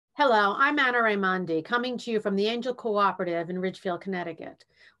Hello, I'm Anna Raimondi, coming to you from the Angel Cooperative in Ridgefield, Connecticut.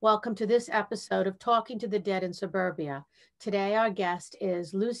 Welcome to this episode of Talking to the Dead in Suburbia. Today, our guest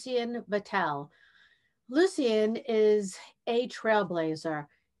is Lucien Vattel. Lucien is a trailblazer,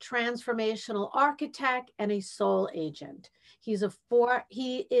 transformational architect, and a soul agent. He is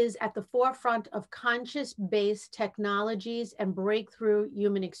at the forefront of conscious-based technologies and breakthrough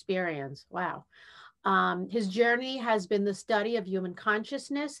human experience. Wow. His journey has been the study of human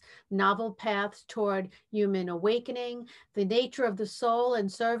consciousness, novel paths toward human awakening, the nature of the soul,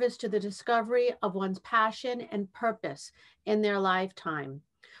 and service to the discovery of one's passion and purpose in their lifetime.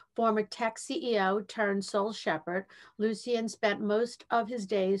 Former tech CEO turned Soul Shepard, Lucien spent most of his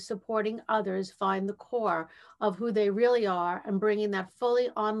days supporting others find the core of who they really are and bringing that fully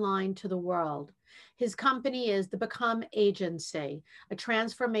online to the world. His company is the Become Agency, a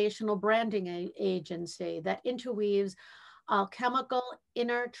transformational branding agency that interweaves alchemical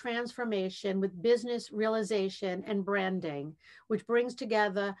inner transformation with business realization and branding, which brings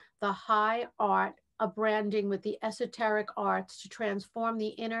together the high art of branding with the esoteric arts to transform the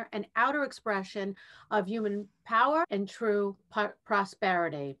inner and outer expression of human power and true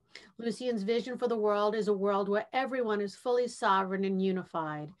prosperity. Lucien's vision for the world is a world where everyone is fully sovereign and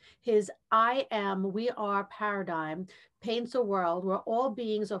unified. His I am, we are paradigm paints a world where all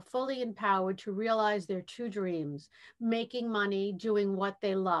beings are fully empowered to realize their true dreams, making money, doing what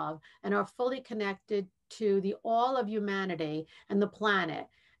they love, and are fully connected to the all of humanity and the planet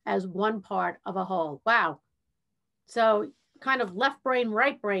as one part of a whole. Wow. So kind of left brain,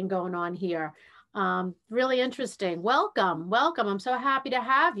 right brain going on here. Really interesting. Welcome. Welcome. I'm so happy to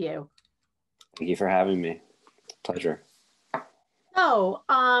have you. Thank you for having me. Pleasure. So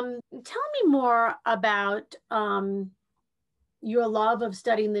tell me more about your love of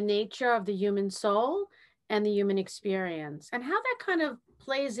studying the nature of the human soul and the human experience and how that kind of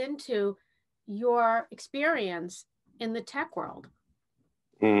plays into your experience in the tech world.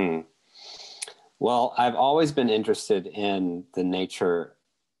 Well, I've always been interested in the nature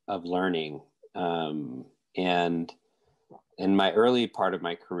of learning. And in my early part of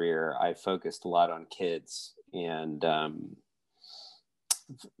my career, I focused a lot on kids and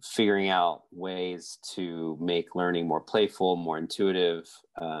figuring out ways to make learning more playful, more intuitive,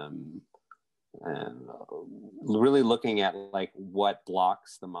 and really looking at like what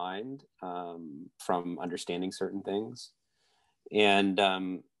blocks the mind from understanding certain things. And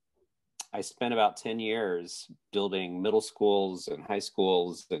I spent about 10 years building middle schools and high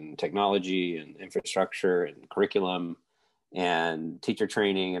schools and technology and infrastructure and curriculum and teacher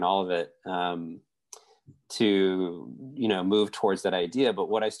training and all of it to, move towards that idea. But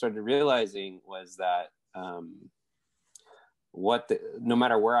what I started realizing was that no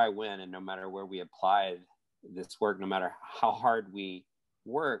matter where I went and no matter where we applied this work, no matter how hard we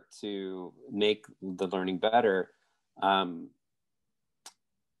work to make the learning better,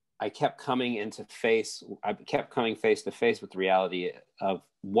 I kept coming face to face with the reality of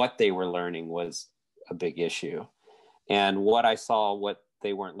what they were learning was a big issue. And what I saw, what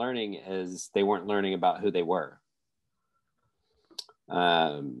they weren't learning is they weren't learning about who they were.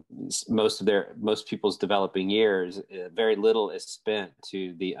 Most people's developing years, very little is spent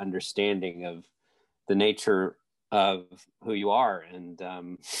to the understanding of the nature of who you are and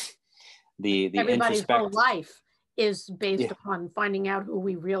the everybody's whole life is based upon finding out who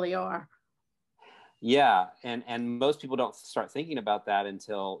we really are. Yeah. And most people don't start thinking about that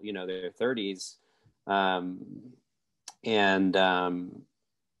until, their 30s.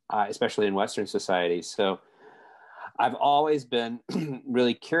 Especially in Western society. So I've always been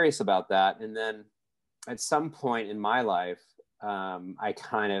really curious about that. And then at some point in my life, I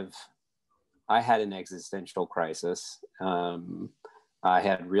had an existential crisis. I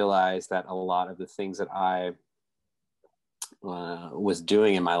had realized that a lot of the things that I was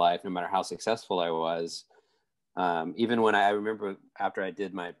doing in my life, no matter how successful I was, even when I remember after I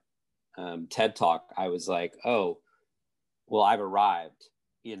did my TED talk, I was like, oh, well, I've arrived,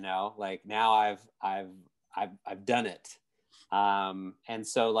 like now I've done it. And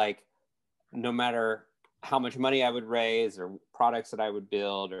so like, no matter how much money I would raise or products that I would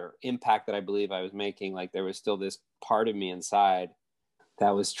build or impact that I believe I was making, like there was still this part of me inside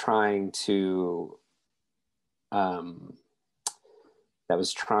that was trying to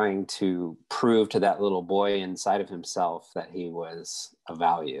prove to that little boy inside of himself that he was of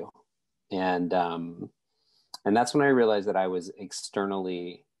value. And that's when I realized that I was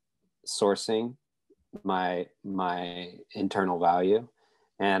externally sourcing my internal value.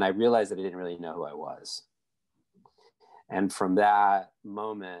 And I realized that I didn't really know who I was. And from that,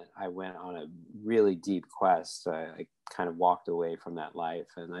 moment, I went on a really deep quest. I kind of walked away from that life,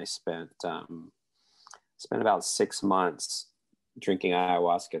 and I spent about 6 months drinking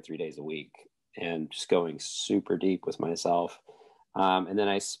ayahuasca 3 days a week and just going super deep with myself. And then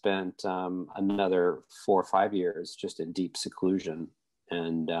I spent another 4 or 5 years just in deep seclusion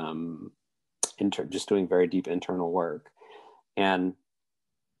and just doing very deep internal work. And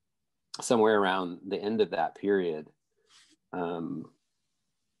somewhere around the end of that period,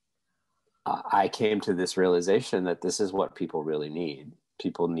 I came to this realization that this is what people really need.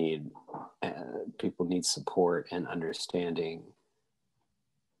 People need support and understanding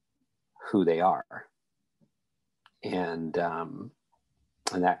who they are, and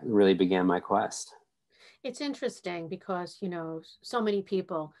that really began my quest. It's interesting because, you know, so many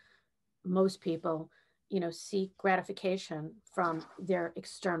people, most people, you know, seek gratification from their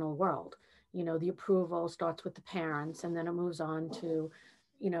external world. You know, the approval starts with the parents, and then it moves on to,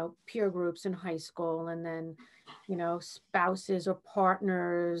 you know, peer groups in high school, and then, you know, spouses or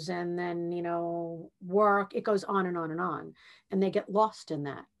partners, and then, you know, work. It goes on and on and on. And they get lost in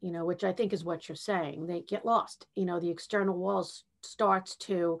that, you know, which I think is what you're saying. They get lost. You know, the external world starts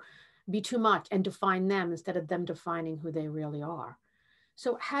to be too much and define them instead of them defining who they really are.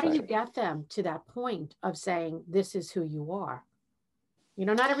 So how do you Right. get them to that point of saying, this is who you are? You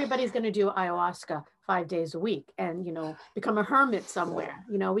know, not everybody's going to do ayahuasca 5 days a week and, you know, become a hermit somewhere.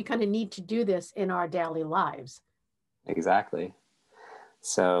 You know, we kind of need to do this in our daily lives. Exactly.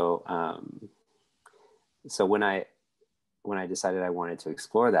 So, so when I decided I wanted to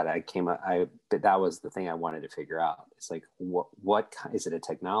explore that, but that was the thing I wanted to figure out. It's like, what is it? A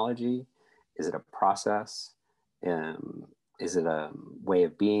technology? Is it a process? Is it a way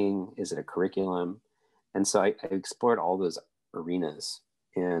of being? Is it a curriculum? And so I explored all those arenas,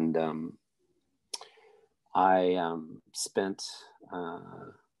 and I spent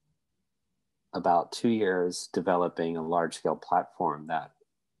about 2 years developing a large-scale platform that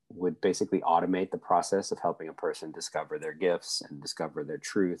would basically automate the process of helping a person discover their gifts and discover their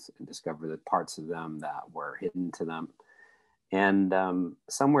truth and discover the parts of them that were hidden to them. And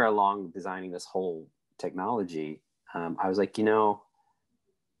somewhere along designing this whole technology, I was like, you know,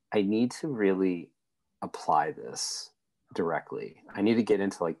 I need to really apply this directly. I need to get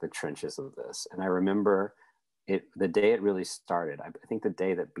into like the trenches of this. And I remember the day it really started. I think the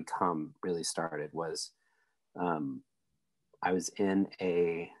day that Become really started was I was in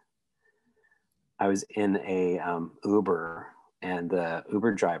a Uber, and the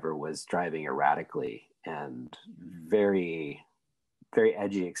Uber driver was driving erratically, and very, very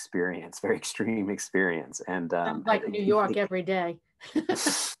edgy experience, very extreme experience. And Like New York every day.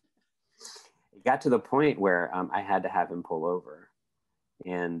 it got to the point where I had to have him pull over,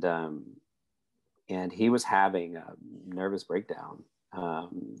 and he was having a nervous breakdown.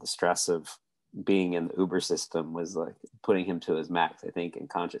 The stress of being in the Uber system was like putting him to his max, I think, in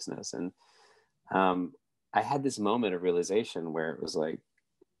consciousness. And I had this moment of realization where it was like,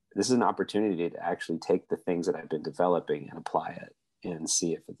 this is an opportunity to actually take the things that I've been developing and apply it and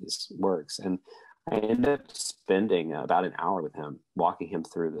see if this works. And I ended up spending about an hour with him, walking him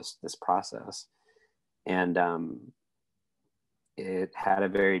through this process. And it had a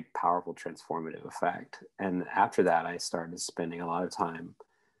very powerful transformative effect. And after that, I started spending a lot of time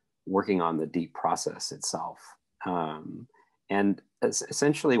working on the deep process itself. And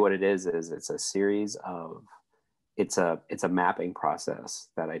essentially what it is it's a series of, it's a mapping process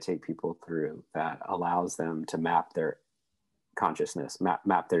that I take people through that allows them to map their consciousness,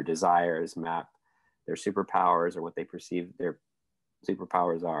 map their desires, map their superpowers or what they perceive their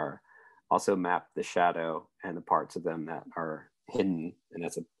superpowers are, also map the shadow and the parts of them that are hidden. And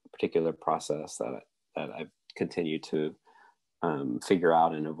that's a particular process that I've continued to figure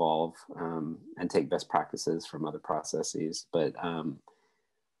out and evolve, and take best practices from other processes. But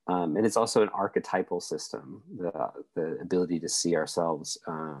and it's also an archetypal system, the ability to see ourselves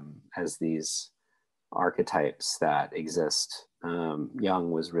as these archetypes that exist.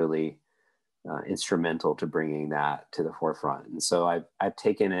 Jung was really instrumental to bringing that to the forefront. And so I've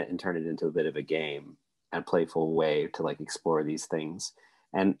taken it and turned it into a bit of a game and playful way to like explore these things.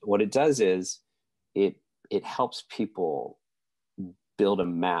 And what it does is it helps people build a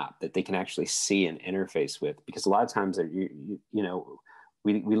map that they can actually see and interface with, because a lot of times you know,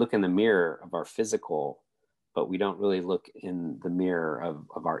 we look in the mirror of our physical, but we don't really look in the mirror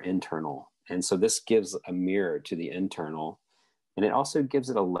of our internal. And so this gives a mirror to the internal, and it also gives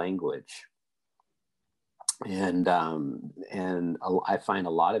it a language. And I find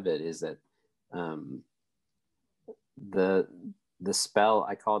a lot of it is that the spell,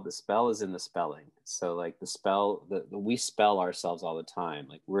 I call it the spell is in the spelling. So like we spell ourselves all the time.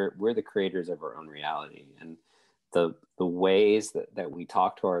 Like we're the creators of our own reality, and the ways that we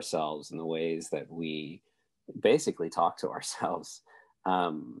talk to ourselves and the ways that we basically talk to ourselves,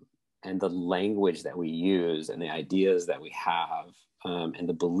 and the language that we use and the ideas that we have, and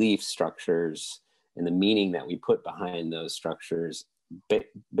the belief structures and the meaning that we put behind those structures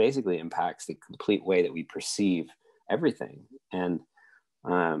basically impacts the complete way that we perceive everything. And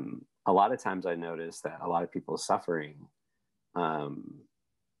a lot of times I notice that a lot of people's suffering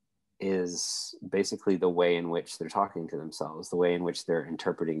is basically the way in which they're talking to themselves, the way in which they're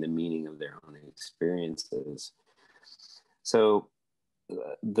interpreting the meaning of their own experiences. So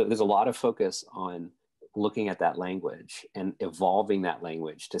there's a lot of focus on looking at that language and evolving that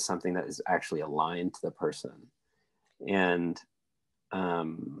language to something that is actually aligned to the person. And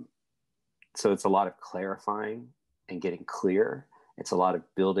so it's a lot of clarifying and getting clear. It's a lot of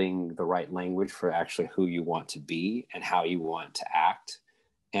building the right language for actually who you want to be and how you want to act,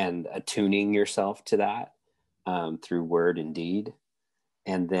 and attuning yourself to that through word and deed.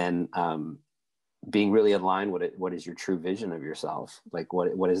 And then being really aligned with what is your true vision of yourself? Like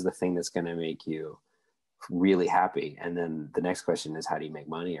what is the thing that's going to make you really happy? And then the next question is, how do you make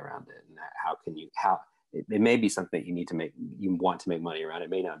money around it? And it may be something you want to make money around. It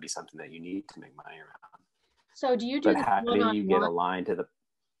may not be something that you need to make money around. So do you do this how do you get aligned to the...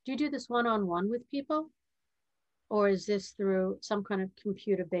 Do you do this one-on-one with people? Or is this through some kind of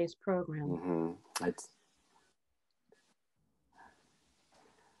computer-based program?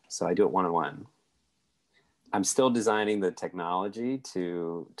 So I do it one-on-one. I'm still designing the technology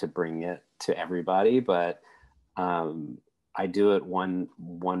to bring it to everybody, but I do it one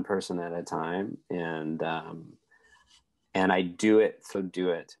person at a time, and I do it through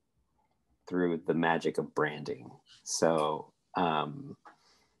the magic of branding. So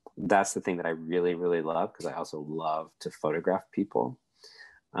that's the thing that I really, really love, because I also love to photograph people,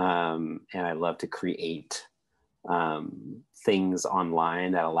 and I love to create things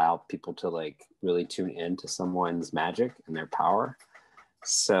online that allow people to like really tune into someone's magic and their power.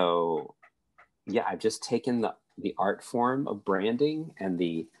 So yeah, I've just taken the art form of branding and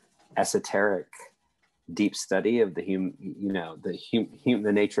the esoteric deep study of the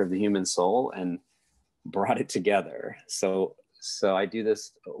nature of the human soul, and brought it together. So I do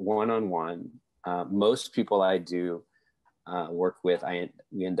this one-on-one. Most people I do work with,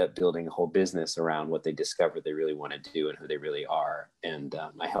 we end up building a whole business around what they discover they really want to do and who they really are. And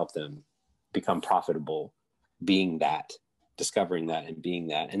I help them become profitable being that, discovering that and being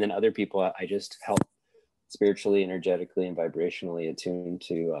that. And then other people, I just help spiritually, energetically, and vibrationally attune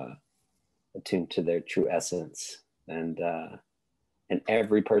to their true essence. And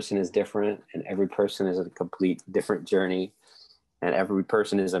every person is different, and every person is a complete different journey. And every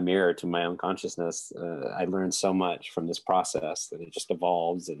person is a mirror to my own consciousness. I learned so much from this process that it just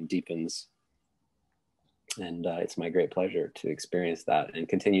evolves and deepens. And it's my great pleasure to experience that and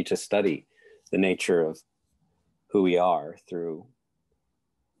continue to study the nature of who we are through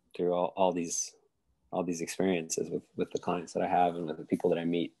all these experiences with the clients that I have and with the people that I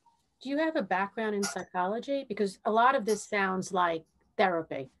meet. Do you have a background in psychology? Because a lot of this sounds like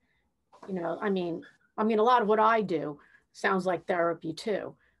therapy. I mean, a lot of what I do sounds like therapy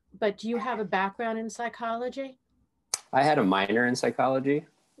too. But do you have a background in psychology? I had a minor in psychology.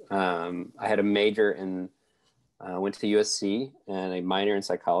 I had a major in, went to USC, and a minor in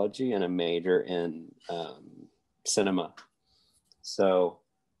psychology and a major in cinema. So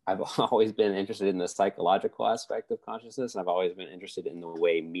I've always been interested in the psychological aspect of consciousness. And I've always been interested in the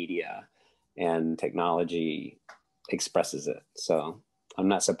way media and technology expresses it. So I'm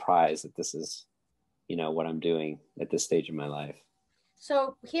not surprised that this is, what I'm doing at this stage of my life.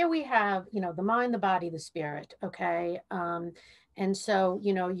 So here we have, the mind, the body, the spirit. Okay. And so,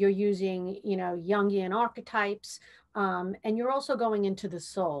 you're using, Jungian archetypes, and you're also going into the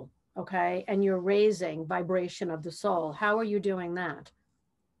soul. Okay. And you're raising vibration of the soul. How are you doing that?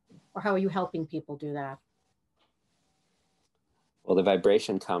 Or how are you helping people do that? Well, the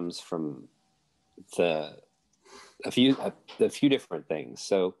vibration comes from a few different things.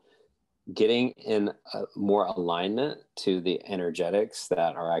 So getting in more alignment to the energetics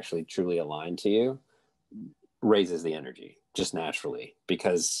that are actually truly aligned to you raises the energy just naturally,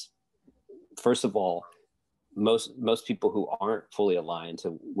 because first of all, most people who aren't fully aligned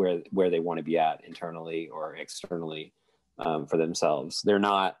to where they want to be at internally or externally for themselves, they're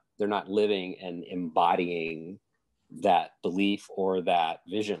not living and embodying that belief or that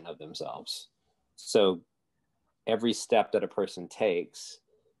vision of themselves. So every step that a person takes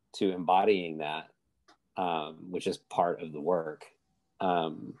to embodying that, which is part of the work,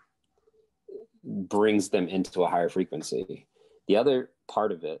 brings them into a higher frequency. The other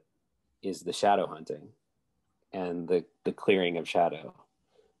part of it is the shadow hunting and the clearing of shadow.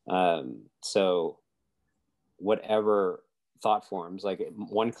 So whatever thought forms, like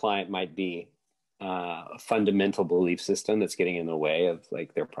one client might be a fundamental belief system that's getting in the way of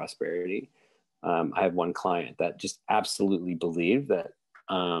like their prosperity. I have one client that just absolutely believed that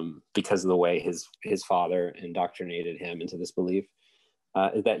because of the way his father indoctrinated him into this belief,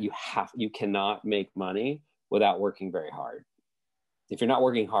 is that you cannot make money without working very hard. If you're not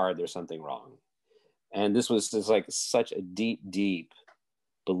working hard, there's something wrong. And this was just like such a deep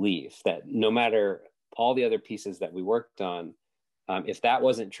belief that no matter all the other pieces that we worked on, if that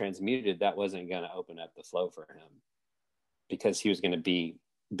wasn't transmuted, that wasn't going to open up the flow for him, because he was going to be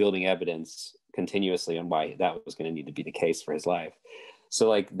building evidence continuously on why that was going to need to be the case for his life. So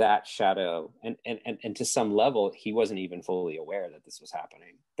like that shadow, and to some level, he wasn't even fully aware that this was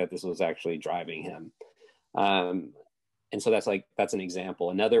happening, that this was actually driving him. And so that's an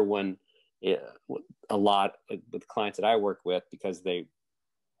example. Another one, a lot with clients that I work with, because I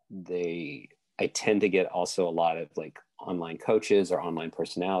tend to get also a lot of like online coaches or online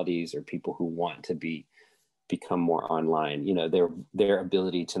personalities or people who want to become more online, you know, their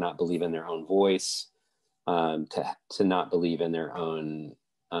ability to not believe in their own voice, to not believe in their own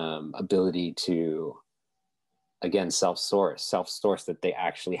ability to, again, self-source that they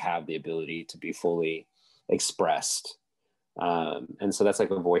actually have the ability to be fully expressed. And so that's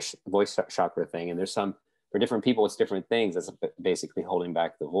like a voice chakra thing. And there's for different people, it's different things. That's basically holding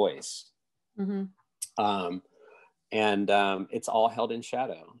back the voice. Mm-hmm. It's all held in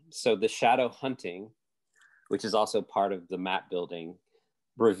shadow. So the shadow hunting, which is also part of the map building,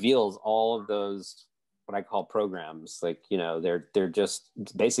 reveals all of those, what I call programs. Like, you know, they're just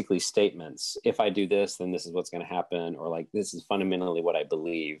basically statements. If I do this, then this is what's going to happen. Or like, this is fundamentally what I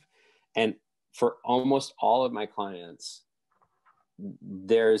believe. And for almost all of my clients,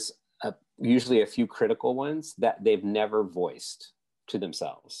 there's usually a few critical ones that they've never voiced to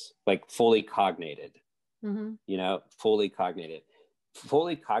themselves, like fully cognated, mm-hmm. you know, fully cognated.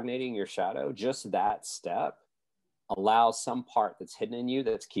 Fully cognating your shadow, just that step allows some part that's hidden in you,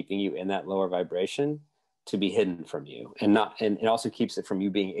 that's keeping you in that lower vibration, to be hidden from you, and it also keeps it from you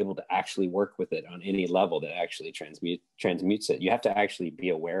being able to actually work with it on any level that actually transmutes it. You have to actually be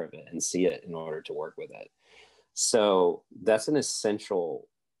aware of it and see it in order to work with it. So that's an essential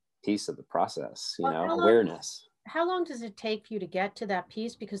piece of the process, you know, awareness. How long does it take for you to get to that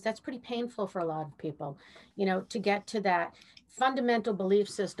piece? Because that's pretty painful for a lot of people, you know, to get to that fundamental belief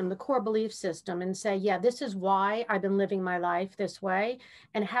system, the core belief system, and say, yeah, this is why I've been living my life this way.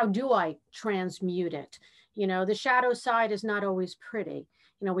 And how do I transmute it? You know, the shadow side is not always pretty.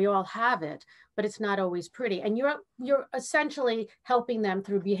 You know, we all have it, but it's not always pretty. And you're essentially helping them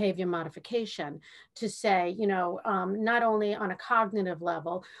through behavior modification to say, you know, not only on a cognitive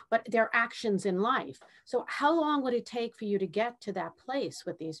level, but their actions in life. So how long would it take for you to get to that place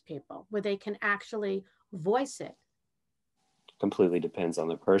with these people where they can actually voice it? Completely depends on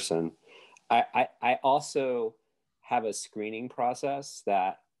the person. I also have a screening process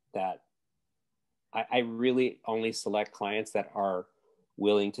that I really only select clients that are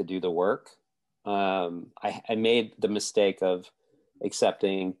willing to do the work. I made the mistake of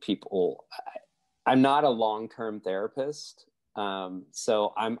accepting people. I'm not a long-term therapist.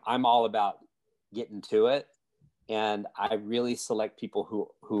 So I'm all about getting to it. And I really select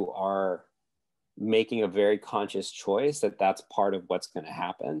people who are making a very conscious choice that that's part of what's going to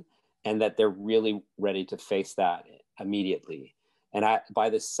happen, and that they're really ready to face that immediately. And by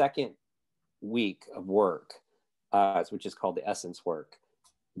the second week of work, which is called the essence work,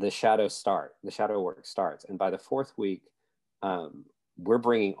 the shadow work starts. And by the fourth week, we're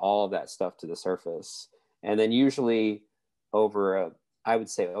bringing all of that stuff to the surface. And then usually over a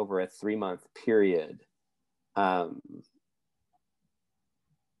 3-month period, a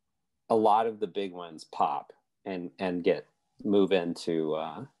lot of the big ones pop and move into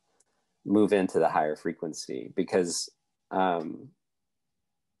the higher frequency, because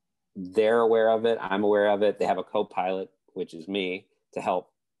they're aware of it. I'm aware of it. They have a co-pilot, which is me, to help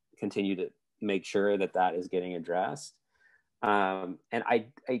continue to make sure that is getting addressed. And I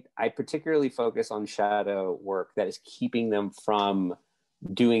particularly focus on shadow work that is keeping them from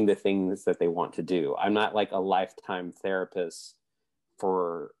doing the things that they want to do. I'm not like a lifetime therapist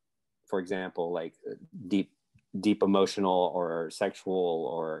for example, like deep emotional or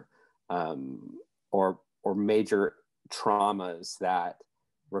sexual or major traumas that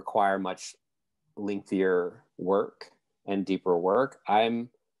require much lengthier work and deeper work. I'm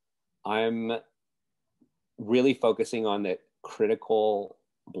really focusing on the critical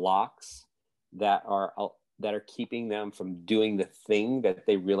blocks that are keeping them from doing the thing that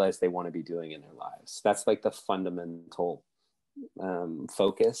they realize they want to be doing in their lives. That's like the fundamental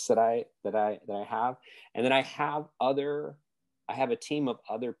focus that I have. And then I have a team of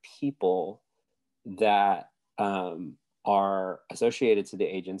other people that are associated to the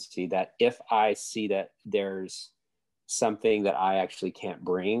agency, that if I see that there's something that I actually can't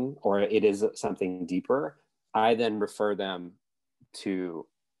bring, or it is something deeper, I then refer them to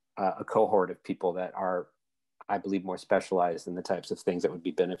a cohort of people that are, I believe, more specialized in the types of things that would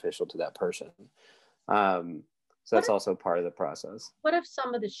be beneficial to that person. So that's also part of the process. What if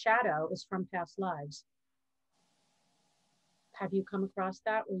some of the shadow is from past lives? Have you come across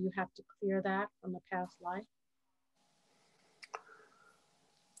that, where you have to clear that from a past life?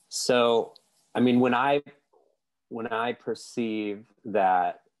 So, I mean, when I perceive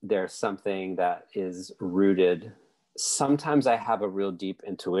that there's something that is rooted, sometimes I have a real deep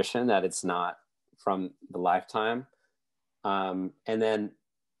intuition that it's not from the lifetime. And then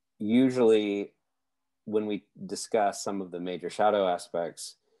usually when we discuss some of the major shadow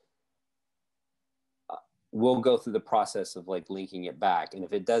aspects, we'll go through the process of like linking it back. And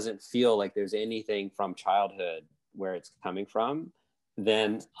if it doesn't feel like there's anything from childhood where it's coming from,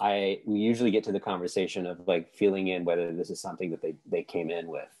 then we usually get to the conversation of like feeling in whether this is something that they came in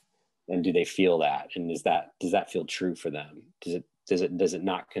with, and do they feel that, and does that feel true for them? Does it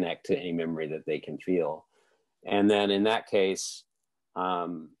not connect to any memory that they can feel? And then in that case,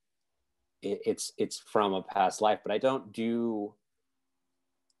 it's from a past life. But I don't do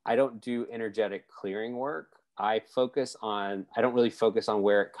energetic clearing work. I don't really focus on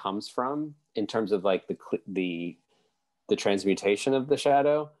where it comes from in terms of like the transmutation of the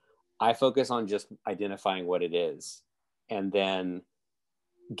shadow. I focus on just identifying what it is, and then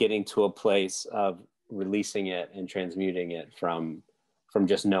getting to a place of releasing it and transmuting it from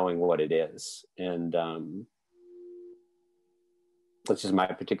just knowing what it is. And that's just my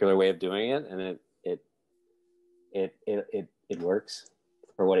particular way of doing it, and it works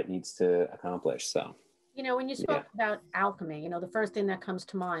for what it needs to accomplish. So, when you spoke about alchemy, the first thing that comes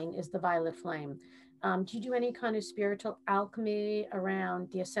to mind is the violet flame. Do you do any kind of spiritual alchemy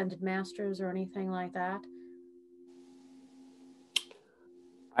around the ascended masters or anything like that?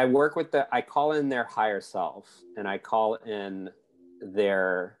 I work with I call in their higher self, and I call in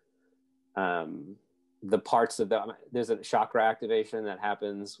their, the parts of there's a chakra activation that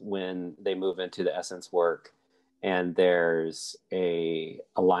happens when they move into the essence work, and there's a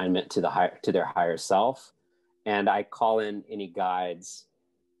alignment to their higher self. And I call in any guides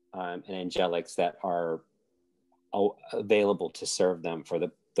and angelics that are available to serve them for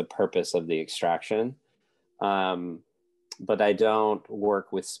the purpose of the extraction. But I don't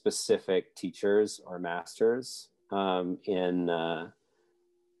work with specific teachers or masters in the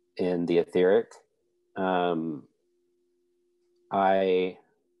etheric. I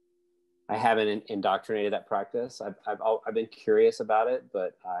haven't indoctrinated that practice. I've been curious about it,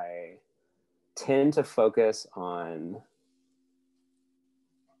 but I tend to focus on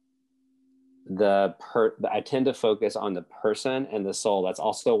the person and the soul. That's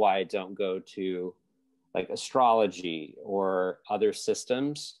also why I don't go to like astrology or other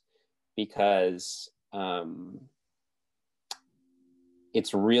systems, because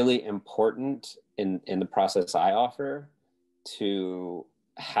it's really important in the process I offer to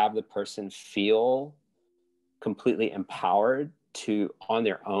have the person feel completely empowered on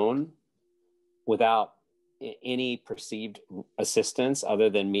their own, without any perceived assistance other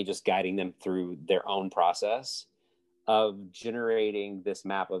than me just guiding them through their own process of generating this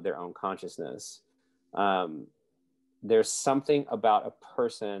map of their own consciousness. There's something about a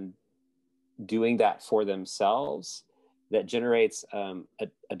person doing that for themselves that generates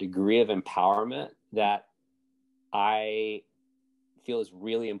a degree of empowerment that I feel is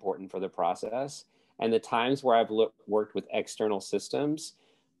really important for the process. And the times where I've worked with external systems,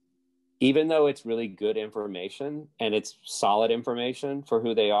 even though it's really good information and it's solid information for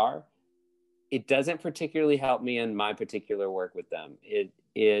who they are, it doesn't particularly help me in my particular work with them. It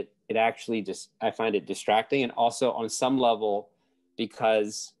actually just, I find it distracting. And also on some level,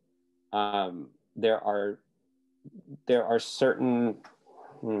 because there are certain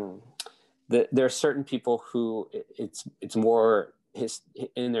people who it's more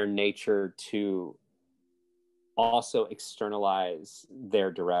in their nature to also externalize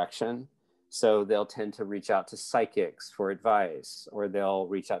their direction. So they'll tend to reach out to psychics for advice, or they'll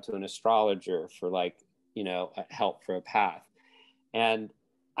reach out to an astrologer for help for a path. And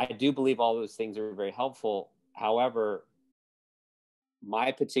I do believe all those things are very helpful. However,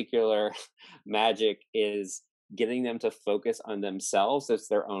 my particular magic is getting them to focus on themselves as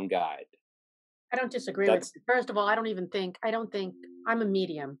their own guide. I don't disagree with That's you. First of all, I don't think I'm a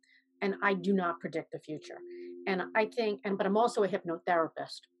medium and I do not predict the future. And I think, but I'm also a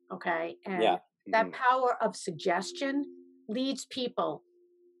hypnotherapist. Okay. And yeah. that Hmm. power of suggestion leads people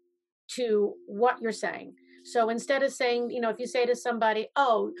to what you're saying. So instead of saying, if you say to somebody,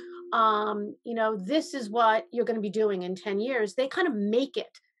 oh, this is what you're going to be doing in 10 years, they kind of make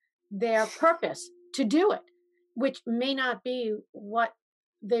it their purpose to do it, which may not be what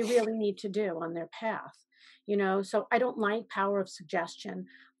they really need to do on their path. So I don't like power of suggestion.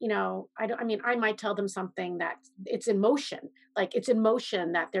 I might tell them something that it's in motion, like it's in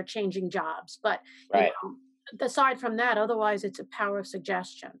motion that they're changing jobs, but you Right. know aside from that, otherwise it's a power of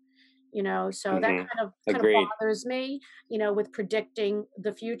suggestion. So that Hmm. kind of Agreed. bothers me, with predicting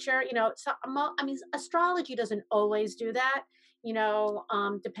the future. So astrology doesn't always do that,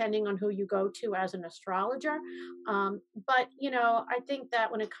 depending on who you go to as an astrologer. But I think that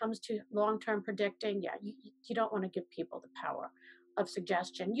when it comes to long-term predicting, yeah, you don't want to give people the power of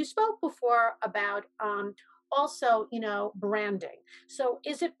suggestion. You spoke before about also, branding. So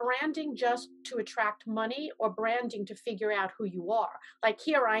is it branding just to attract money or branding to figure out who you are? Like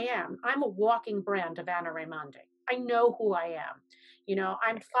here I am. I'm a walking brand of Anna Raimondi. I know who I am.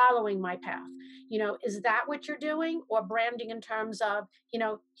 I'm following my path. Is that what you're doing? Or branding in terms of,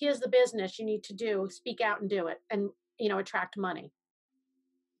 here's the business you need to do, speak out and do it and, attract money?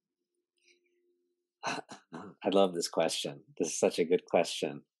 I love this question. This is such a good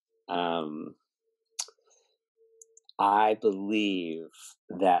question. Um, I believe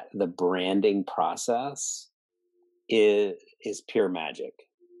that the branding process is pure magic.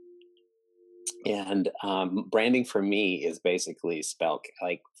 And branding for me is basically spell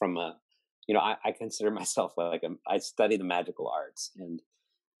like from a, I consider myself like I study the magical arts, and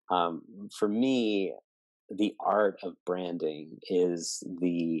for me, the art of branding is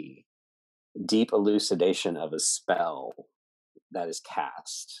the deep elucidation of a spell that is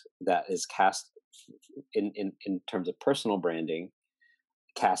cast in terms of personal branding,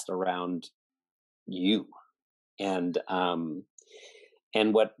 cast around you. And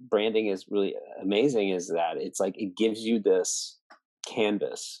and what branding is really amazing is that it's like it gives you this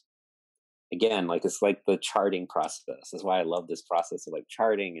canvas. Again, like it's like the charting process. That's why I love this process of like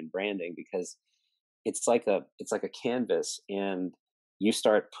charting and branding, because it's like a canvas, and you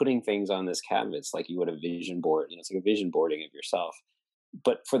start putting things on this canvas like you would a vision board. It's like a vision boarding of yourself,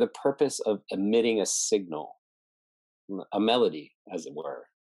 but for the purpose of emitting a signal, a melody, as it were,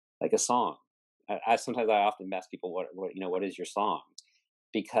 like a song. I often ask people what is your song,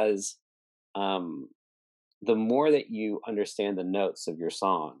 because um, the more that you understand the notes of your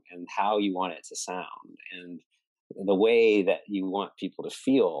song and how you want it to sound and the way that you want people to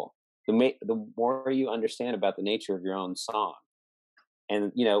feel, the more you understand about the nature of your own song.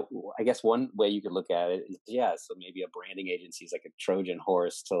 And I guess one way you could look at it is, yeah, so maybe a branding agency is like a Trojan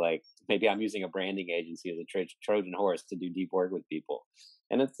horse to, like, maybe I'm using a branding agency as a Trojan horse to do deep work with people,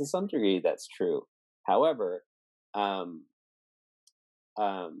 and it's to some degree that's true. However, um,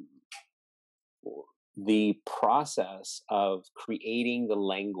 um, the process of creating the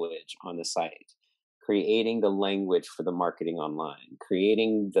language on the site, creating the language for the marketing online,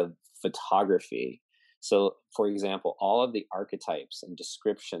 creating the photography. So, for example, all of the archetypes and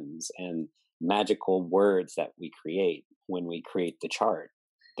descriptions and magical words that we create when we create the chart,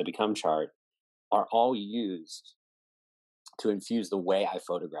 the Become chart, are all used to infuse the way I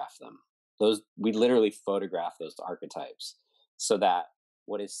photograph them. We literally photograph those archetypes so that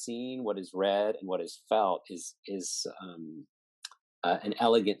what is seen, what is read, and what is felt is an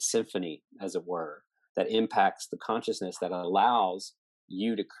elegant symphony, as it were, that impacts the consciousness, that allows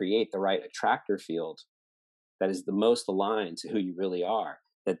you to create the right attractor field that is the most aligned to who you really are,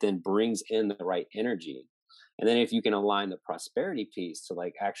 that then brings in the right energy. And then if you can align the prosperity piece to,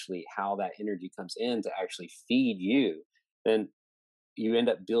 like, actually how that energy comes in to actually feed you, then you end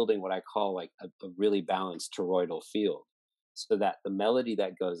up building what I call like a really balanced toroidal field, so that the melody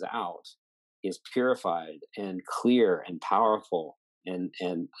that goes out is purified and clear and powerful and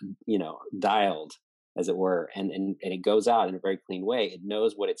dialed, as it were, and it goes out in a very clean way. It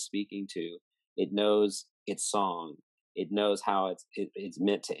knows what it's speaking to. It knows its song. It knows how it's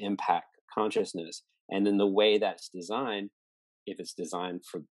meant to impact consciousness. And then the way that's designed, if it's designed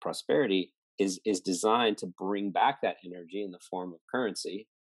for prosperity, is designed to bring back that energy in the form of currency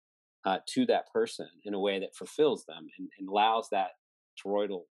to that person in a way that fulfills them and allows that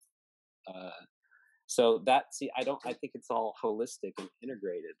toroidal. Uh, so that, see, I think it's all holistic and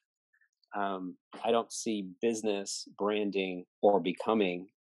integrated. I don't see business, branding, or becoming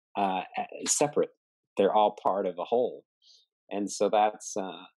separate. They're all part of a whole, and so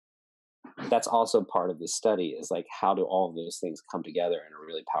that's also part of the study, is like, how do all of those things come together in a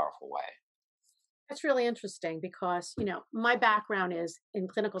really powerful way? That's really interesting because, my background is in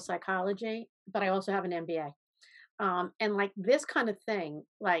clinical psychology, but I also have an MBA. And like this kind of thing,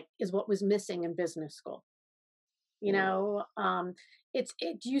 like, is what was missing in business school. You Mm. know,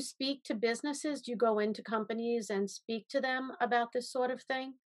 do you speak to businesses? Do you go into companies and speak to them about this sort of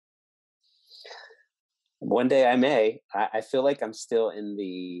thing? One day I may. I feel like I'm still in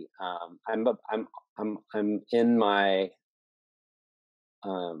the I'm in my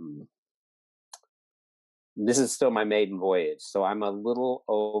um this is still my maiden voyage. So I'm a little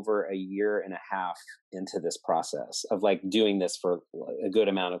over a year and a half into this process of like doing this for a good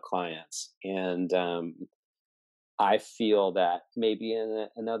amount of clients. And I feel that maybe in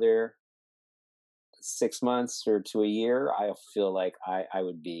another 6 months or to a year, I feel like I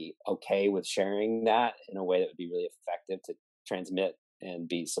would be okay with sharing that in a way that would be really effective to transmit and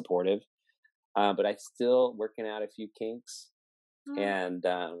be supportive. But I still working out a few kinks, Mm, and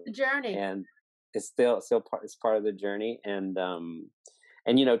the journey. and it's still part, it's part of the journey. And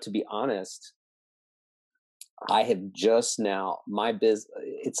to be honest, I have just now my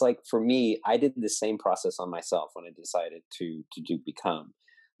it's like, for me, I did the same process on myself when I decided to do become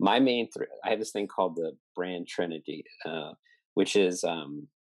my main I have this thing called the brand trinity, which is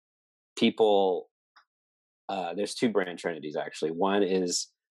people. There's two brand trinities, actually. One is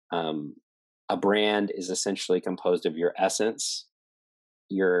um, a brand is essentially composed of your essence,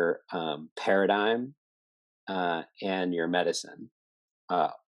 your paradigm, and your medicine. Uh,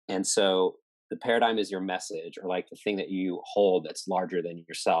 and so the paradigm is your message, or like the thing that you hold that's larger than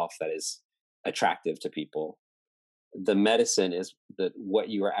yourself, that is attractive to people. The medicine is what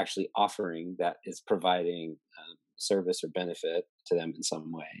you are actually offering, that is providing service or benefit to them in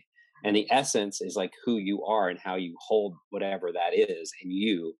some way. And the essence is like who you are and how you hold whatever that is in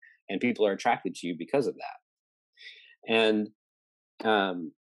you, and people are attracted to you because of that.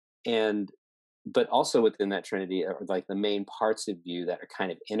 Um, and but also within that trinity are like the main parts of you that are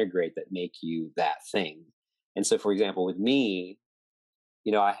kind of integrate, that make you that thing. And so, for example, with me,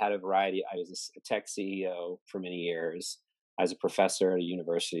 I had a variety. I was a tech CEO for many years. I was a professor at a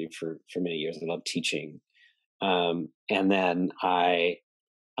university for many years. I loved teaching. And then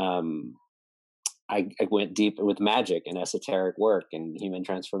um, I went deep with magic and esoteric work and human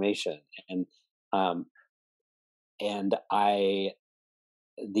transformation. And um, and I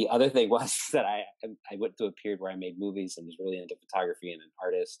the other thing was that I went through a period where I made movies and was really into photography and an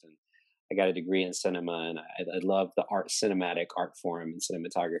artist, and I got a degree in cinema, and I love the cinematic art form and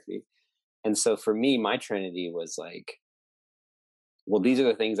cinematography. And so for me, my trinity was like, well, these are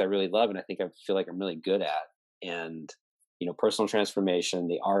the things I really love, and I think I feel like I'm really good at. And personal transformation,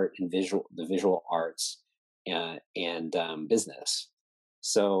 the art and the visual arts, and business.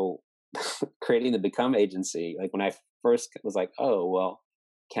 So creating the Become agency, like when I first was like, oh well,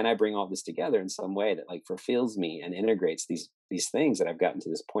 can I bring all this together in some way that like fulfills me and integrates these things that I've gotten to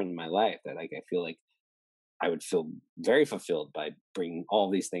this point in my life, that like I feel like I would feel very fulfilled by bringing all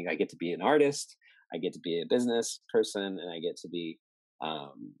these things. I get to be an artist, I get to be a business person, and I get to be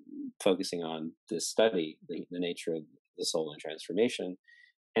um, focusing on this study, the nature of the soul and transformation.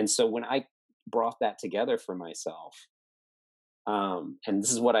 And so when I brought that together for myself, and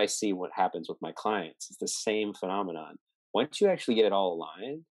this is what I see what happens with my clients, it's the same phenomenon. Once you actually get it all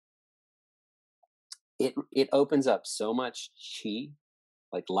aligned, it opens up so much chi,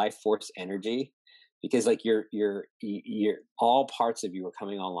 like life force energy, because like you're all parts of you are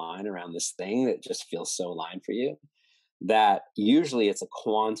coming online around this thing that just feels so aligned for you, that usually it's a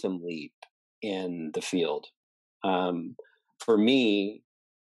quantum leap in the field. um, for me,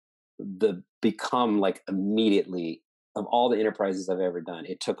 the Become, like, immediately, of all the enterprises I've ever done,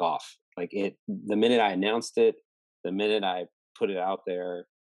 it took off. Like, it the minute I announced it, the minute I put it out there,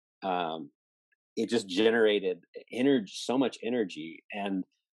 um, it just generated energy, so much energy. And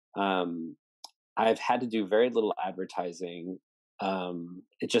um, I've had to do very little advertising.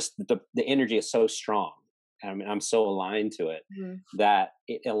 It just the energy is so strong. I mean, I'm so aligned to it Mhm. that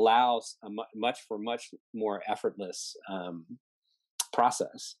it allows a much more effortless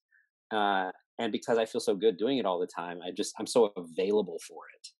process. And because I feel so good doing it all the time, I'm so available for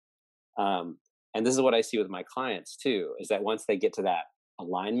it. And this is what I see with my clients too, is that once they get to that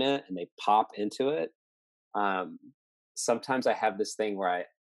alignment and they pop into it, um, sometimes I have this thing where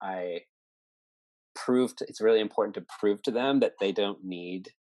I it's really important to prove to them that they don't need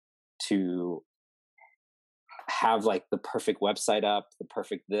to have like the perfect website up, the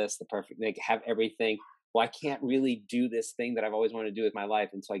perfect this, the perfect, they have everything. Well, I can't really do this thing that I've always wanted to do with my life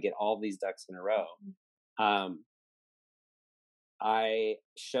until I get all these ducks in a row. Um, I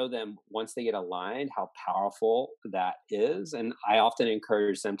show them, once they get aligned, how powerful that is. And I often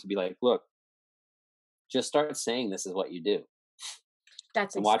encourage them to be like, look, just start saying this is what you do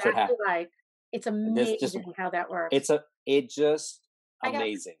That's and watch what exactly happens. right. It's This just, amazing how that works. it just I got,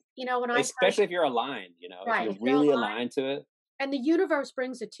 amazing, when I first, especially if you're aligned, if right, you're if you're really aligned, aligned to it. and the universe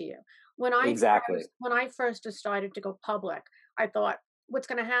brings it to you. Exactly. When I first decided to go public, I thought, what's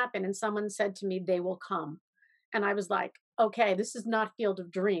going to happen? And someone said to me, they will come. And I was like, okay, this is not Field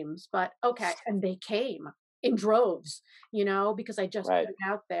of Dreams, but okay. And they came in droves, because I just Right. put it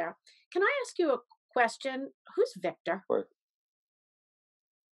out there. Can I ask you a question? Who's Victor? Or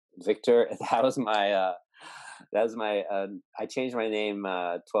Victor, I changed my name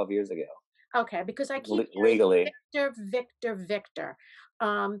 12 years ago. Okay, because I keep hearing Legally. Victor, Victor, Victor.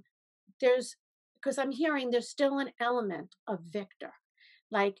 Um, because I'm hearing there's still an element of Victor.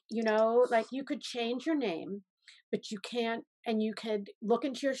 Like, like you could change your name, but you can't, and you could look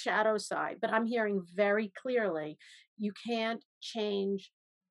into your shadow side. But I'm hearing very clearly, you can't change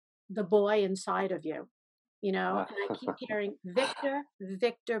the boy inside of you, Uh, and I keep hearing Victor,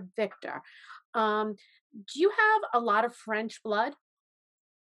 Victor, Victor. Um, do you have a lot of French blood?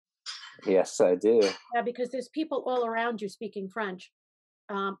 yes, I do. Yeah, because there's people all around you speaking French,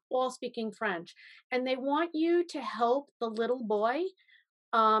 all speaking French, and they want you to help the little boy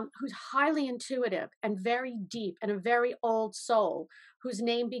who's highly intuitive and very deep and a very old soul, whose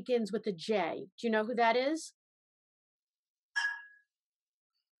name begins with a J. Do you know who that is?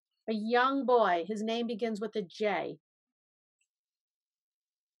 A young boy. His name begins with a J.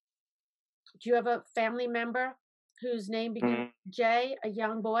 Do you have a family member whose name begins with J? A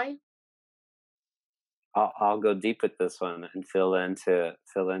young boy? I'll go deep with this one and fill into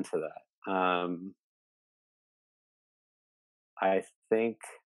that. I think.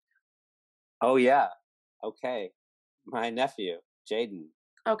 Oh yeah. Okay. My nephew, Jaden.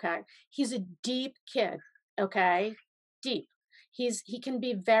 Okay. He's a deep kid. Okay. Deep. He can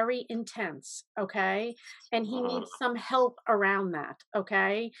be very intense. Okay. And he needs some help around that.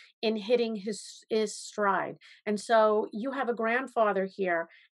 Okay. In hitting his stride. And so you have a grandfather here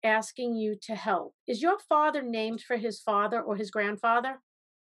asking you to help. Is your father named for his father or his grandfather?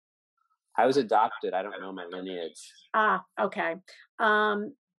 I was adopted. I don't know my lineage. Ah, okay.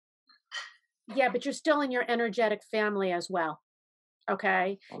 Um, yeah, but you're still in your energetic family as well.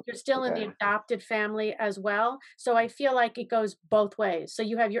 Okay. You're still in the Okay. adopted family as well. So I feel like it goes both ways. So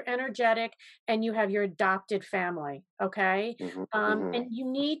you have your energetic and you have your adopted family. Okay. And you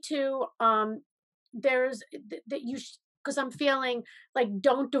need to, there's that you, because I'm feeling like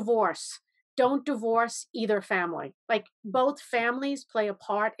don't divorce either family. Like both families play a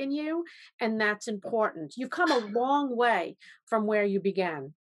part in you, and that's important. You've come a long way from where you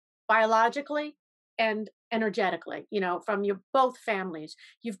began biologically and energetically, from your both families.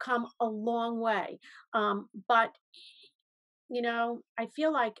 You've come a long way. But I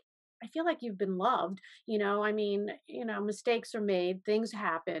feel like you've been loved. I mean, mistakes are made, things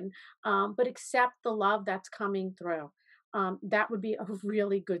happen, but accept the love that's coming through. That would be a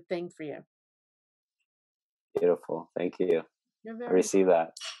really good thing for you. Beautiful. Thank you. You're I very, receive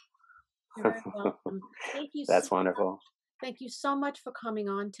that. you're very welcome. Thank you so That's wonderful. Thank you so much for coming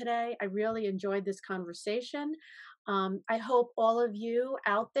on today. I really enjoyed this conversation. I hope all of you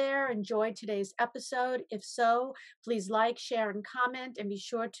out there enjoyed today's episode. If so, please like, share, and comment, and be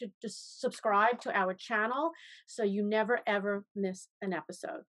sure to just subscribe to our channel so you never, ever miss an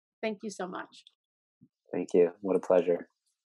episode. Thank you so much. Thank you. What a pleasure.